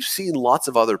 we've seen lots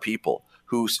of other people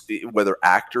who's, whether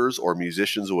actors or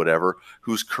musicians or whatever,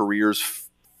 whose careers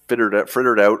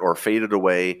frittered out or faded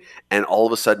away, and all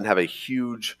of a sudden have a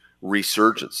huge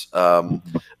resurgence. We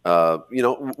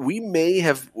may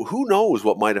have, who knows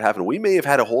what might have happened. We may have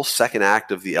had a whole second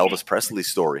act of the Elvis Presley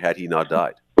story had he not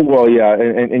died. Well, yeah,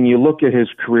 and you look at his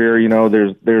career,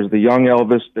 there's the young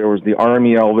Elvis, there was the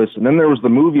Army Elvis, and then there was the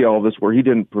movie Elvis where he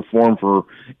didn't perform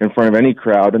in front of any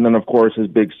crowd, and then, of course, his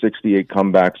big 68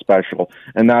 comeback special,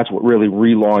 and that's what really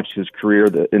relaunched his career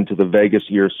into the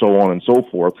Vegas years, so on and so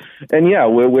forth. And yeah,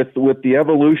 with the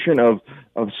evolution of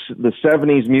the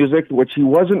 70s music, which he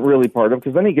wasn't really part of,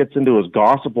 because then he gets into his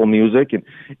gospel music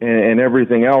and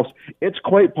everything else, it's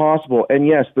quite possible. And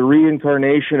yes, the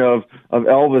reincarnation of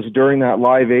Elvis during that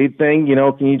Live Aid thing,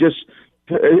 can you just,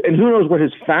 and who knows what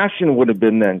his fashion would have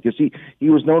been then, because he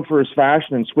was known for his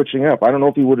fashion and switching up. I don't know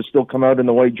if he would have still come out in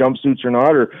the white jumpsuits or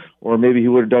not, or maybe he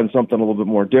would have done something a little bit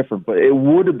more different, but it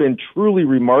would have been truly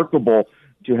remarkable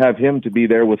to have him to be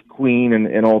there with Queen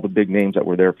and all the big names that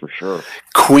were there for sure.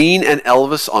 Queen and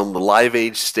Elvis on the Live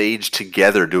Aid stage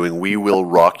together doing We Will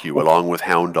Rock You along with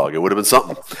Hound Dog. It would have been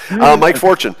something. Mike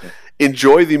Fortune,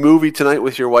 enjoy the movie tonight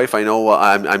with your wife. I know,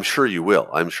 I'm sure you will.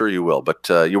 I'm sure you will. But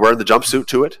you're wearing the jumpsuit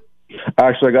to it?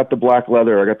 Actually, I got the black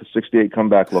leather. I got the 68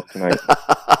 comeback look tonight.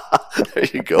 There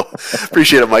you go.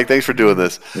 Appreciate it, Mike. Thanks for doing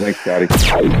this. Thanks, Scotty.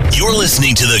 You're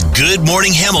listening to the Good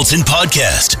Morning Hamilton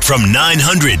podcast from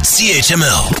 900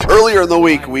 CHML. Earlier in the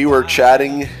week, we were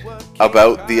chatting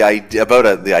about the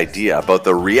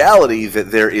reality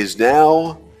that there is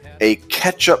now a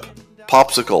ketchup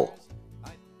popsicle.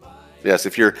 Yes,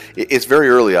 it's very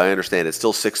early, I understand. It's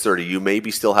still 6:30. You may be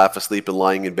still half asleep and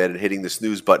lying in bed and hitting the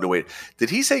snooze button. Wait,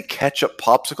 did he say ketchup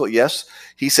popsicle? Yes,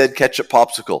 he said ketchup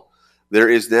popsicle. There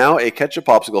is now a ketchup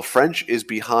popsicle. French is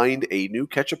behind a new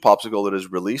ketchup popsicle that is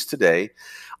released today.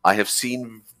 I have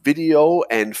seen video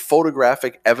and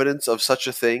photographic evidence of such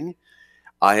a thing.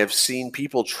 I have seen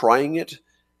people trying it.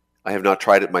 I have not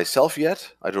tried it myself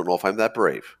yet. I don't know if I'm that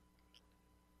brave.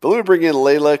 But let me bring in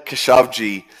Leila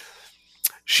Khashoggi.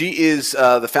 She is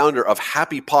the founder of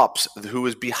Happy Pops, who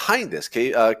is behind this.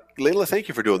 Okay, Leila, thank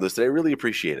you for doing this today. I really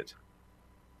appreciate it.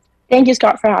 Thank you,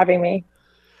 Scott, for having me.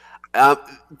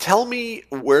 Tell me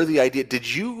where the idea,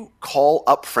 did you call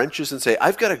up French's and say,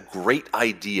 I've got a great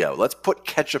idea, let's put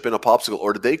ketchup in a popsicle,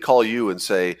 or did they call you and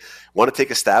say, want to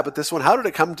take a stab at this one? How did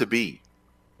it come to be?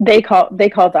 They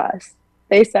called us.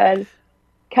 They said,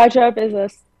 ketchup is a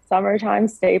summertime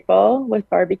staple with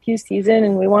barbecue season,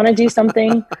 and we want to do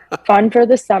something fun for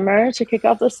the summer to kick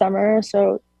off the summer,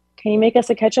 so can you make us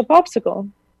a ketchup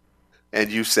popsicle? And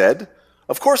you said,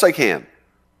 of course I can.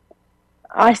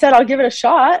 I said, I'll give it a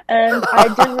shot, and I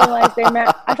didn't realize they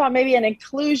meant, I thought maybe an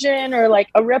inclusion or like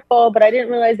a ripple, but I didn't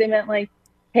realize they meant like,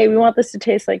 hey, we want this to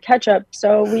taste like ketchup,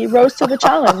 so we rose to the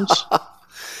challenge.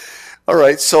 All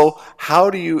right, so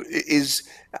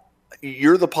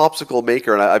you're the popsicle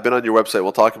maker, and I've been on your website,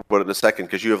 we'll talk about it in a second,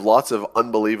 because you have lots of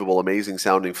unbelievable, amazing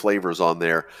sounding flavors on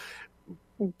there,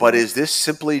 but is this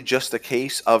simply just a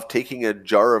case of taking a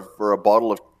jar or a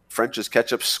bottle of French's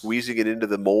ketchup, squeezing it into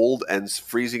the mold and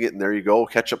freezing it, and there you go,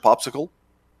 ketchup popsicle?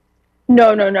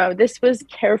 No. This was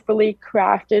carefully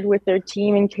crafted with their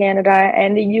team in Canada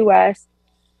and the U.S.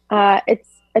 It's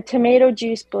a tomato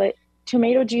juice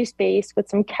base with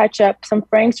some ketchup, some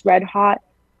Frank's Red Hot,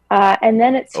 and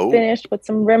then it's finished with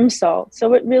some rim salt.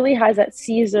 So it really has that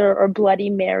Caesar or Bloody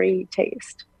Mary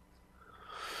taste.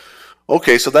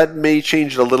 Okay, so that may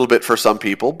change it a little bit for some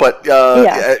people, but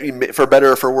for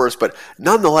better or for worse. But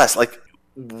nonetheless, like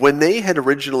when they had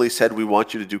originally said, we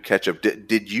want you to do ketchup,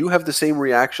 did you have the same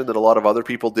reaction that a lot of other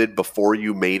people did before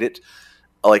you made it?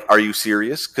 Like, are you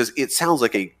serious? Because it sounds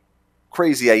like a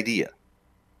crazy idea.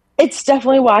 It's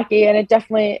definitely wacky, and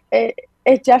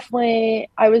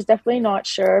I was definitely not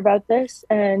sure about this,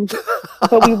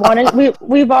 but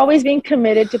we've always been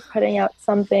committed to putting out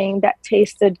something that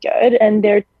tasted good, and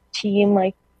their team,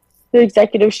 like the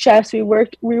executive chefs, we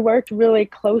worked really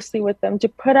closely with them to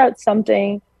put out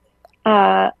something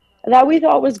that we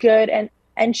thought was good and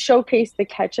and showcase the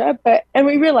ketchup. And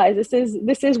we realize this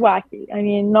is wacky. I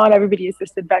mean, not everybody is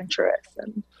this adventurous.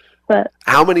 But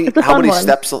how many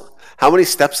steps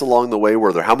along the way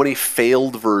were there? How many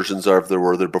failed versions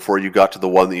were there before you got to the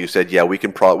one that you said, yeah, we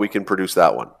can produce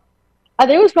that one? I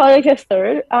think it was probably like a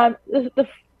third. The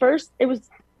first, it was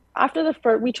after the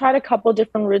first, we tried a couple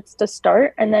different routes to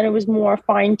start, and then it was more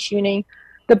fine tuning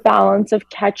the balance of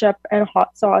ketchup and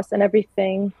hot sauce and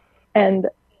everything, and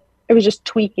it was just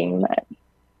tweaking that.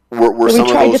 Were so some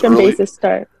we tried of those different early, bases to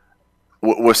start.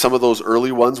 Were some of those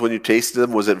early ones, when you tasted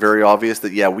them, was it very obvious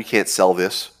that, yeah, we can't sell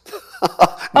this?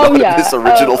 Oh yeah, in this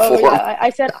original form. Yeah. I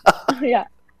said, yeah.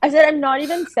 I said, I'm not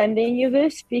even sending you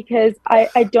this because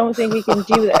I don't think we can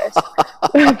do this.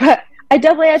 But I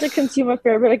definitely had to consume a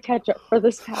fair bit of ketchup for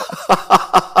this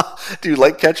task. Do you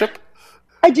like ketchup?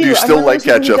 I do. Do you still like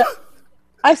ketchup?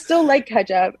 I still like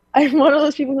ketchup. I'm one of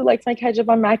those people who likes my ketchup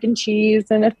on mac and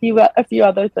cheese and a few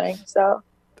other things. So.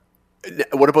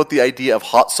 What about the idea of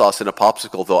hot sauce in a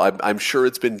popsicle, though? I'm sure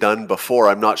it's been done before.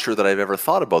 I'm not sure that I've ever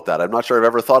thought about that. I'm not sure I've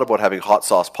ever thought about having hot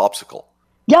sauce popsicle.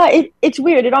 Yeah, it's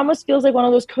weird. It almost feels like one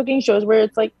of those cooking shows where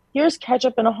it's like, here's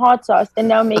ketchup and a hot sauce, and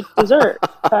now make dessert.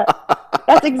 But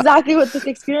that's exactly what this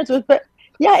experience was. But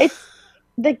yeah, it's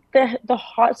the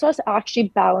hot sauce actually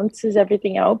balances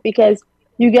everything out because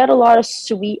you get a lot of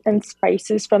sweet and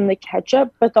spices from the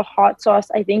ketchup, but the hot sauce,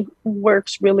 I think,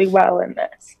 works really well in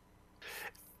this.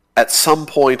 At some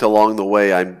point along the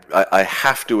way, I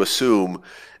have to assume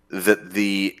that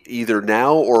either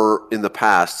now or in the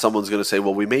past, someone's going to say,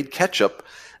 well, we made ketchup.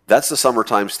 That's the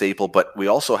summertime staple, but we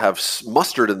also have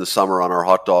mustard in the summer on our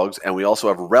hot dogs, and we also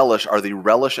have relish. Are the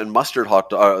relish and mustard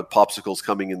popsicles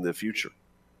coming in the future?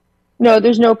 No,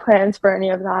 there's no plans for any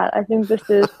of that. I think this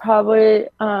is probably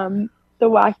the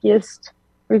wackiest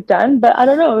we've done, but I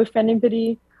don't know if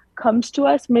anybody comes to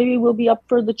us, maybe we'll be up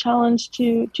for the challenge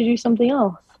to do something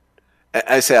else.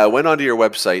 I went onto your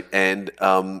website, and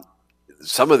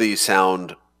some of these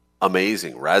sound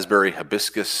amazing. Raspberry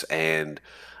hibiscus and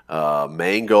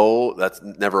mango. That's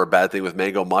never a bad thing with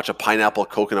mango. Matcha, pineapple,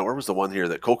 coconut. Where was the one here?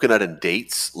 The coconut and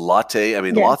dates latte. I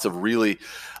mean, yeah. lots of really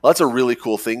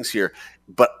cool things here.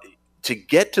 But to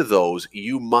get to those,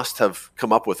 you must have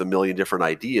come up with a million different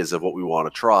ideas of what we want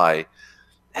to try.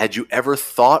 Had you ever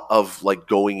thought of like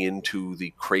going into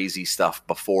the crazy stuff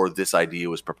before this idea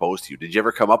was proposed to you? Did you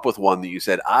ever come up with one that you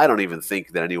said, I don't even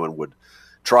think that anyone would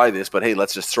try this, but hey,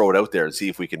 let's just throw it out there and see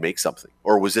if we can make something?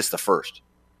 Or was this the first?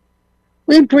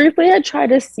 We briefly had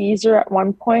tried a Caesar at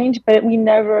one point, but we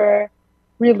never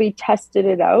really tested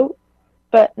it out.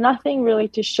 But nothing really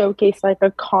to showcase like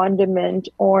a condiment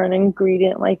or an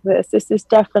ingredient like this. This is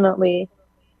definitely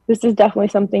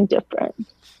something different.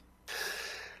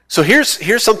 So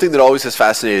here's something that always has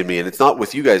fascinated me, and it's not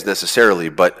with you guys necessarily,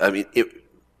 but I mean,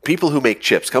 people who make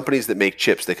chips, companies that make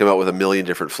chips, they come out with a million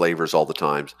different flavors all the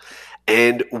time.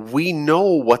 And we know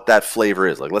what that flavor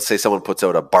is. Like, let's say someone puts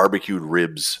out a barbecued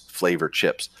ribs flavored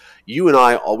chips. You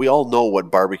and we all know what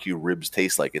barbecue ribs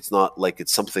taste like. It's not like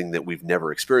it's something that we've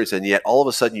never experienced. And yet all of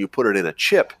a sudden you put it in a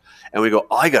chip and we go,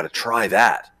 I got to try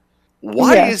that.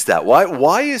 Why is that?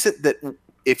 Why is it that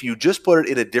if you just put it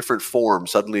in a different form,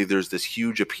 suddenly there's this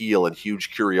huge appeal and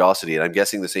huge curiosity? And I'm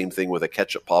guessing the same thing with a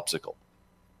ketchup popsicle.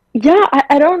 Yeah,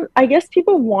 I guess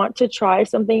people want to try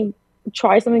something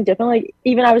different. Like,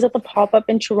 even I was at the pop-up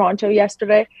in Toronto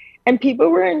yesterday and people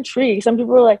were intrigued. Some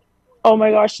people were like, oh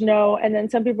my gosh, no. And then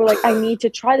some people were like, I need to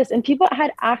try this. And people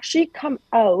had actually come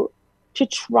out to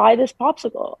try this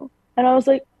popsicle. And I was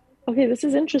like, okay, this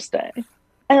is interesting.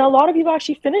 And a lot of people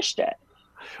actually finished it.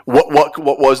 What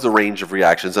was the range of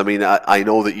reactions? I mean, I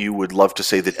know that you would love to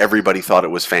say that everybody thought it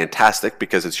was fantastic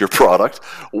because it's your product.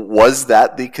 Was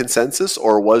that the consensus,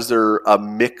 or was there a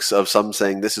mix of some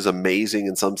saying this is amazing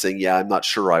and some saying, yeah, I'm not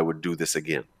sure I would do this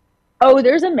again? Oh,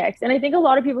 there's a mix. And I think a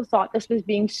lot of people thought this was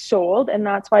being sold, and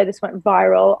that's why this went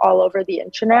viral all over the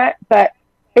internet. But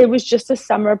it was just a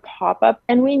summer pop-up.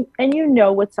 And you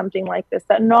know with something like this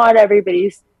that not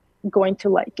everybody's going to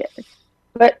like it.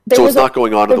 But so it's not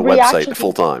going on to the website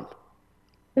full time.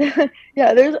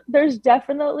 Yeah, there's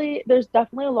definitely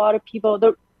a lot of people.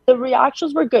 The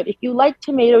reactions were good. If you like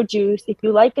tomato juice, if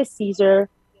you like a Caesar,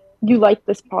 you like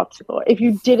this popsicle. If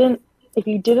you didn't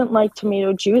like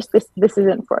tomato juice, this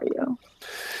isn't for you.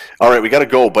 All right, we got to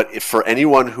go. But for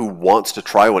anyone who wants to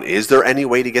try one, is there any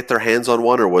way to get their hands on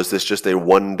one, or was this just a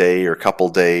 1 day or couple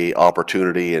day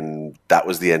opportunity and that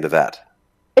was the end of that?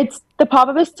 It's the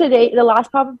pop-up is today. The last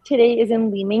pop-up today is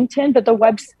in Leamington, but the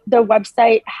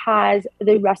website has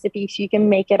the recipe, so you can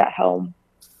make it at home.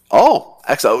 Oh,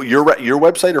 excellent! Your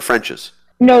website or French's?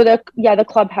 No, the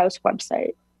Clubhouse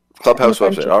website. Clubhouse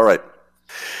website. All right.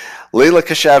 Leila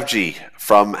Khashavji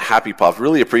from Happy Puff.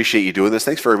 Really appreciate you doing this.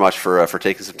 Thanks very much for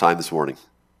taking some time this morning.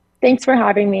 Thanks for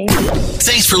having me.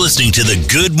 Thanks for listening to the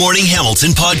Good Morning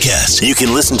Hamilton podcast. You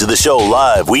can listen to the show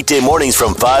live weekday mornings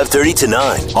from 5:30 to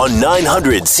 9 on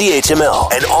 900 CHML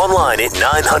and online at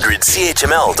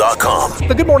 900CHML.com.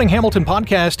 The Good Morning Hamilton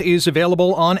podcast is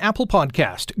available on Apple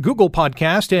Podcast, Google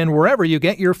Podcast, and wherever you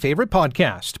get your favorite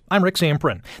podcast. I'm Rick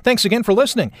Zamprin. Thanks again for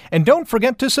listening. And don't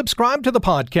forget to subscribe to the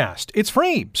podcast. It's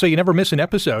free, so you never miss an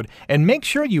episode. And make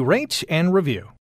sure you rate and review.